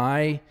life.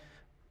 My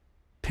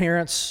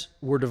parents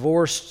were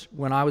divorced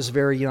when I was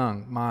very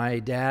young. My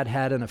dad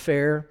had an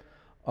affair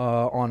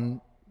on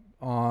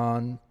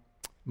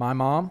my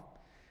mom,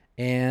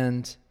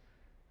 and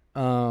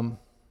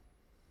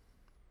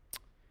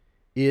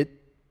it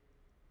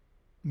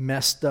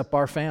messed up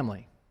our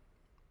family.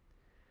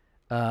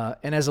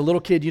 And as a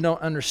little kid, you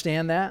don't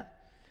understand that.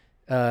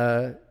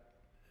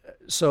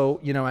 So,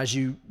 as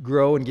you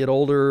grow and get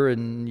older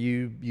and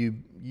you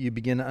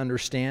begin to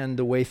understand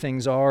the way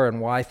things are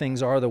and why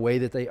things are the way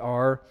that they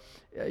are,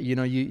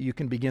 you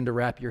can begin to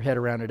wrap your head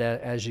around it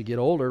as you get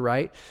older,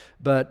 right?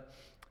 But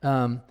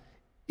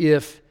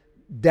if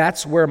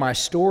that's where my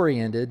story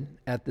ended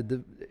at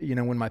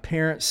when my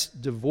parents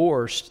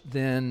divorced,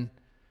 then,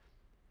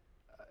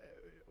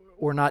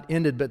 or not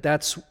ended, but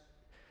that's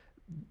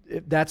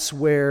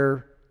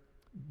where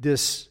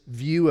this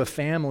view of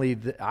family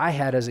that I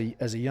had as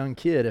a young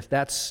kid, if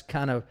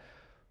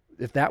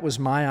that was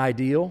my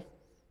ideal,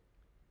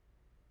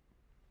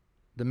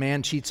 the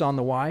man cheats on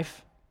the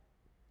wife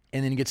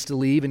and then gets to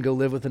leave and go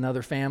live with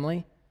another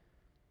family,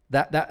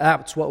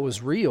 that's what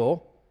was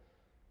real.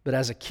 But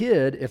as a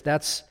kid, if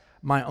that's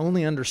my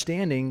only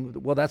understanding,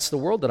 well, that's the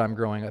world that I'm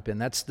growing up in.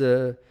 That's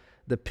the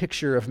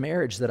picture of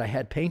marriage that I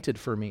had painted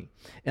for me.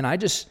 And I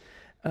just,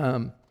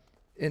 and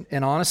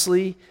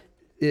honestly,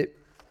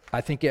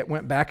 I think it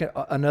went back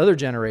another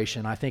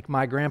generation. I think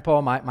my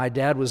grandpa, my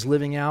dad was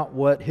living out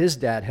what his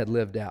dad had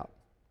lived out.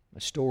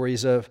 The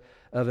stories of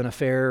an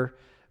affair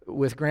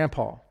with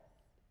grandpa.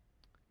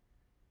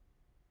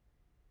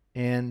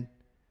 And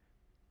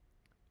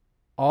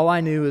all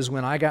I knew is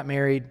when I got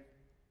married,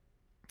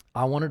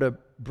 I wanted to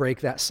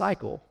break that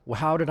cycle. Well,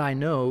 how did I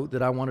know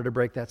that I wanted to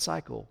break that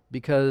cycle?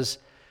 Because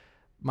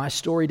my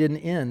story didn't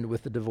end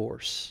with the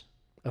divorce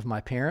of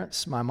my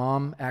parents. My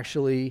mom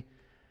actually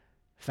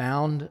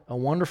found a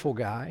wonderful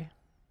guy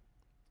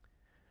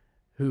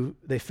who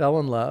they fell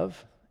in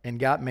love and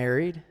got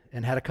married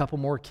and had a couple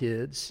more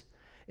kids.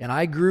 And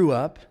I grew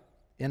up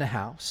in a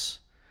house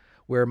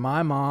where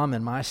my mom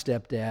and my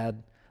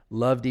stepdad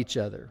loved each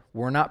other.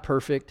 We're not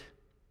perfect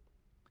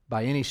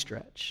by any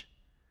stretch.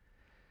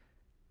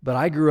 But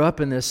I grew up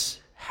in this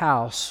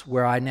house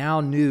where I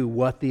now knew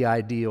what the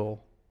ideal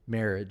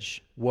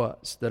marriage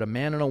was, that a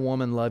man and a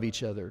woman love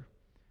each other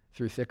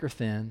through thick or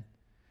thin.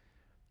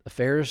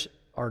 Affairs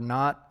are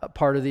not a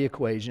part of the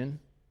equation.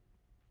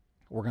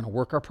 We're going to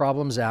work our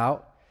problems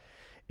out.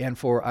 And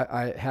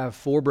I have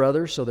 4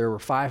 brothers, so there were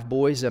 5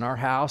 boys in our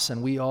house,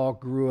 and we all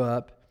grew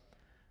up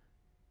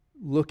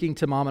looking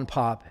to mom and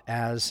pop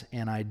as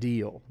an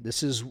ideal.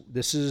 This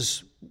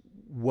is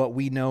what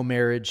we know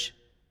marriage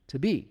to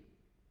be.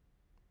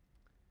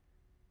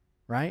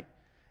 Right?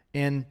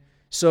 And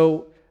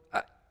so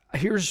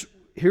here's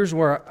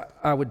where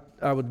I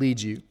would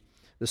lead you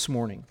this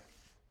morning.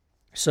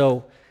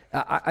 So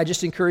I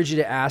just encourage you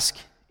to ask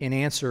and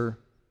answer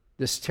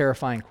this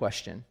terrifying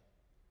question.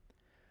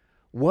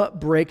 What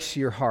breaks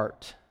your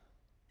heart?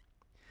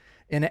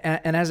 And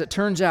as it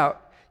turns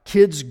out,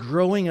 kids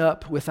growing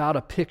up without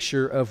a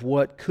picture of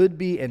what could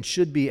be and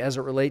should be as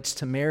it relates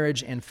to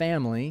marriage and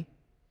family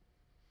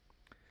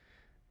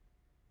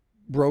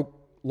broke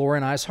Laura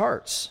and I's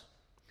hearts.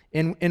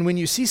 And when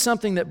you see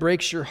something that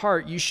breaks your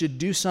heart, you should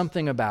do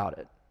something about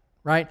it,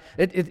 right?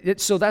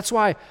 So that's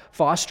why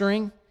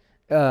fostering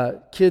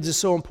kids is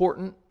so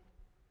important.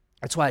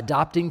 That's why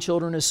adopting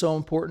children is so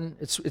important.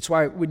 It's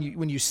why when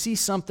you see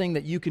something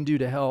that you can do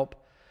to help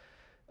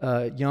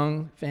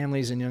young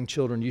families and young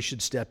children, you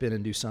should step in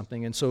and do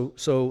something. And so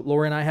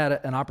Lori and I had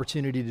an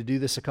opportunity to do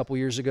this a couple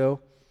years ago.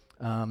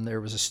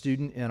 There was a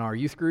student in our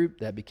youth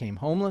group that became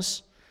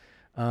homeless,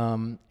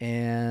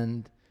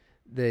 and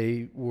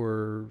they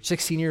were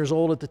 16 years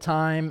old at the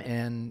time,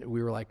 and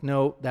we were like,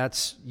 no,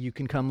 you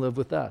can come live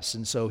with us.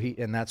 And so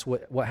that's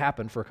what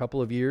happened for a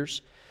couple of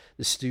years.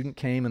 The student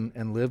came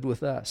and lived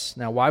with us.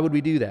 Now, why would we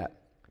do that?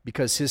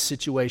 Because his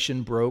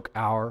situation broke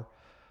our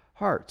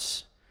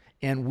hearts,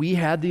 and we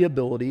had the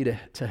ability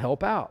to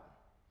help out.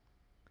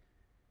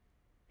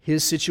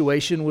 His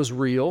situation was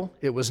real.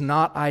 It was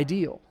not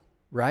ideal,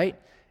 right?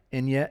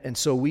 And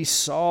so we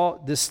saw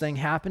this thing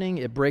happening.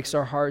 It breaks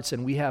our hearts,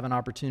 and we have an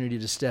opportunity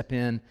to step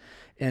in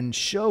and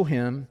show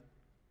him,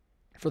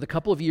 for the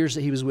couple of years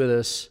that he was with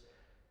us,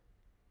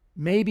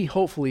 maybe,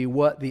 hopefully,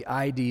 what the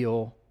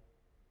ideal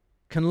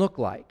can look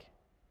like.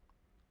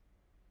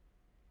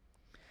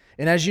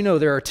 And as you know,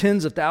 there are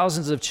tens of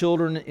thousands of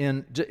children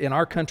in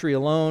our country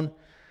alone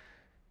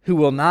who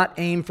will not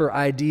aim for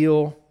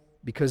ideal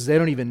because they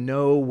don't even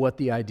know what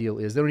the ideal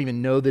is. They don't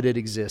even know that it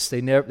exists.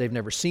 They've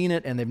never seen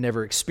it, and they've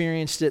never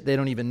experienced it. They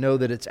don't even know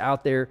that it's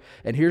out there.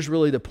 And here's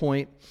really the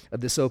point of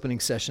this opening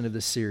session of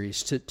this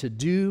series: to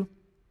do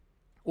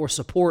or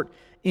support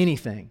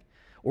anything,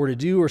 or to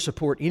do or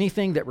support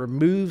anything that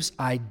removes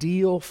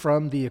ideal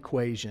from the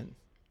equation,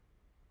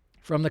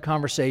 from the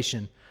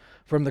conversation,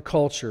 from the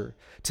culture,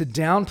 to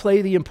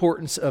downplay the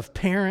importance of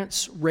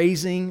parents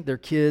raising their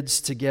kids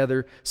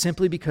together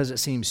simply because it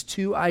seems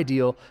too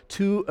ideal,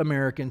 too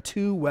American,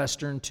 too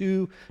Western,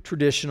 too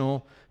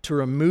traditional. To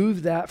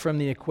remove that from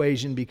the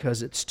equation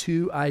because it's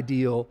too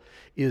ideal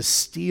is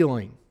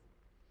stealing.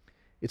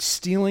 It's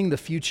stealing the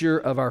future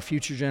of our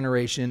future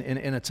generation,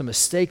 and it's a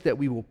mistake that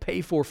we will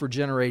pay for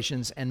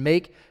generations. And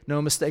make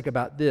no mistake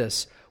about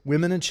this,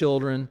 women and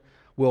children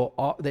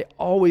they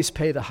always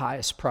pay the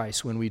highest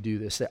price when we do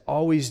this. They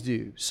always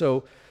do.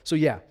 So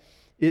yeah,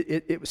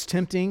 it was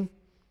tempting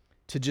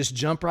to just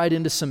jump right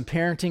into some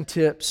parenting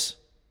tips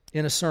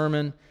in a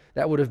sermon.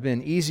 That would have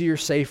been easier,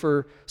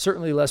 safer,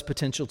 certainly less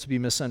potential to be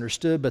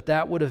misunderstood, but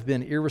that would have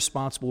been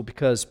irresponsible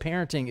because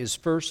parenting is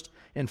first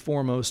and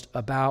foremost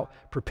about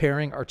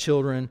preparing our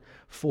children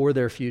for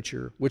their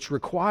future, which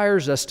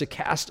requires us to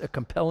cast a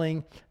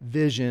compelling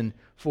vision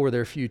for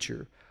their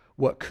future,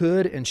 what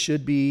could and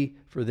should be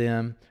for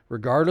them,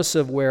 regardless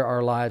of where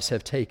our lives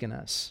have taken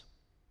us.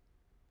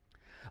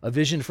 A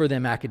vision for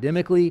them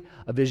academically,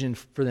 a vision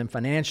for them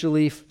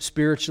financially,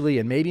 spiritually,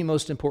 and maybe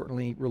most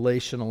importantly,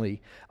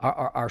 relationally.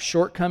 Our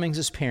shortcomings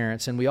as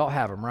parents, and we all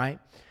have them, right?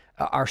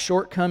 Our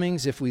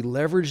shortcomings, if we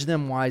leverage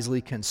them wisely,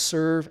 can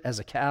serve as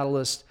a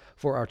catalyst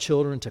for our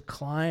children to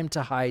climb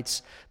to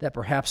heights that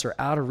perhaps are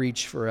out of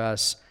reach for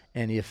us.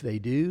 And if they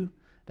do,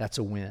 that's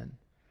a win.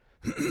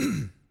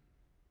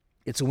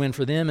 It's a win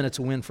for them and it's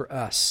a win for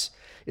us.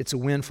 It's a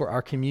win for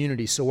our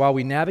community. So while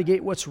we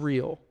navigate what's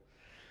real,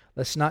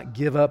 let's not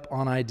give up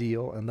on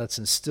ideal, and let's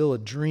instill a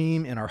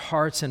dream in our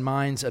hearts and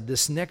minds of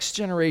this next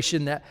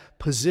generation that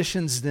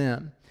positions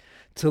them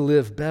to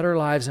live better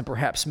lives and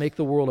perhaps make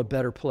the world a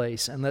better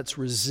place. And let's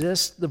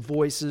resist the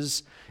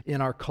voices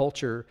in our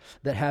culture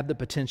that have the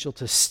potential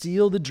to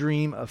steal the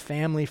dream of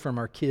family from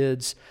our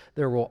kids.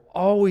 There will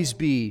always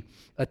be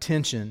a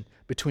tension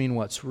between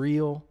what's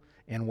real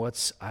and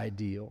what's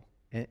ideal.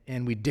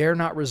 And we dare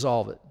not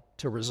resolve it.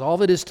 To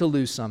resolve it is to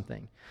lose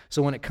something.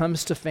 So when it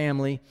comes to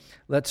family,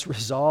 let's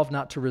resolve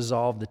not to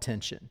resolve the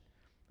tension.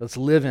 Let's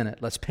live in it.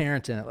 Let's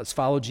parent in it. Let's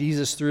follow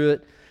Jesus through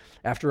it.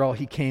 After all,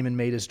 he came and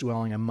made his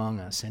dwelling among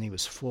us, and he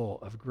was full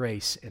of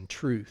grace and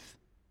truth.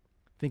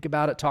 Think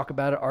about it, talk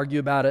about it, argue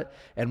about it,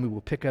 and we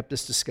will pick up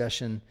this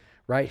discussion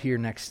right here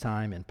next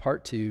time in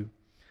part 2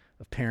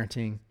 of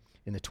Parenting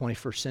in the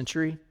 21st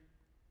Century.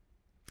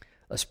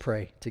 Let's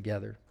pray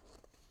together.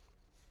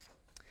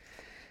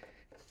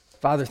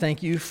 Father,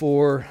 thank you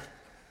for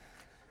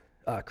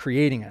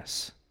creating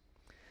us,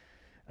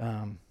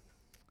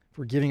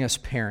 for giving us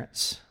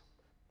parents.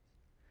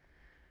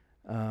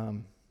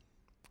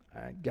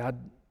 God,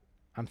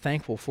 I'm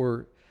thankful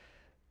for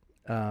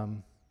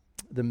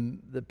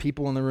the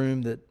people in the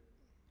room that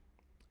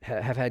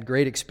have had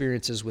great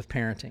experiences with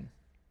parenting,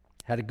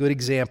 had a good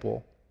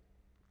example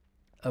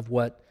of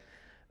what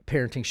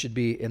parenting should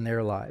be in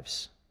their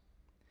lives.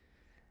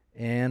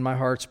 And my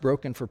heart's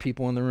broken for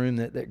people in the room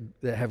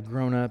that have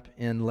grown up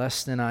in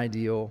less than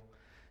ideal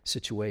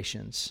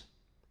situations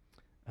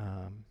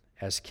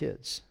as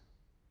kids.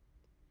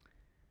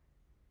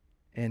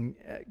 And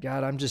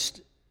God,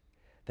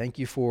 thank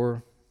you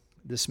for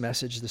this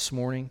message this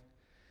morning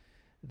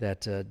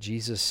that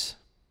Jesus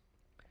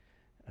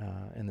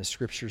and the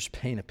Scriptures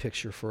paint a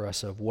picture for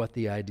us of what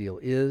the ideal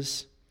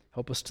is.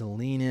 Help us to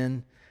lean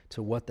in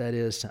to what that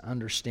is, to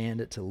understand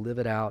it, to live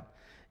it out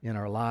in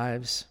our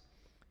lives,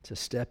 to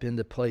step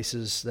into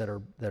places that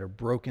are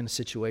broken,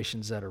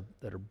 situations that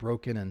are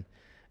broken,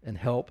 and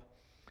help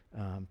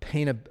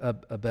paint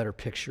a better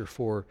picture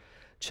for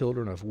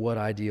children of what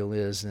ideal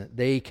is, and that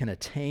they can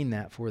attain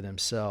that for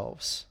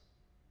themselves.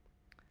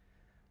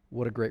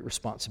 What a great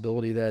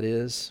responsibility that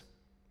is.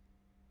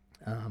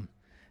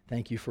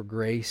 Thank you for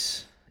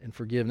grace and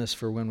forgiveness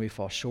for when we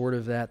fall short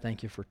of that.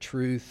 Thank you for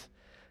truth.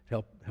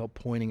 Help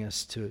pointing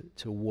us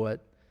to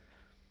what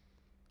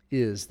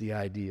is the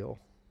ideal.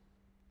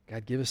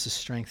 God, give us the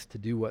strength to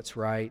do what's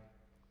right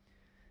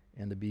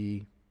and to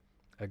be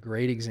a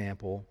great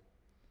example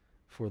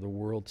for the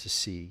world to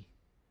see,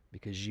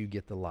 because you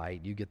get the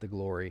light, you get the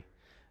glory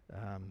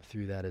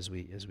through that as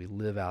we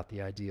live out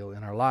the ideal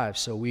in our lives.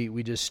 So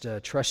we just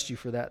trust you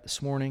for that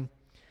this morning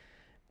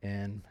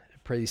and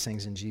pray these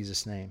things in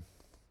Jesus' name.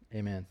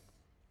 Amen.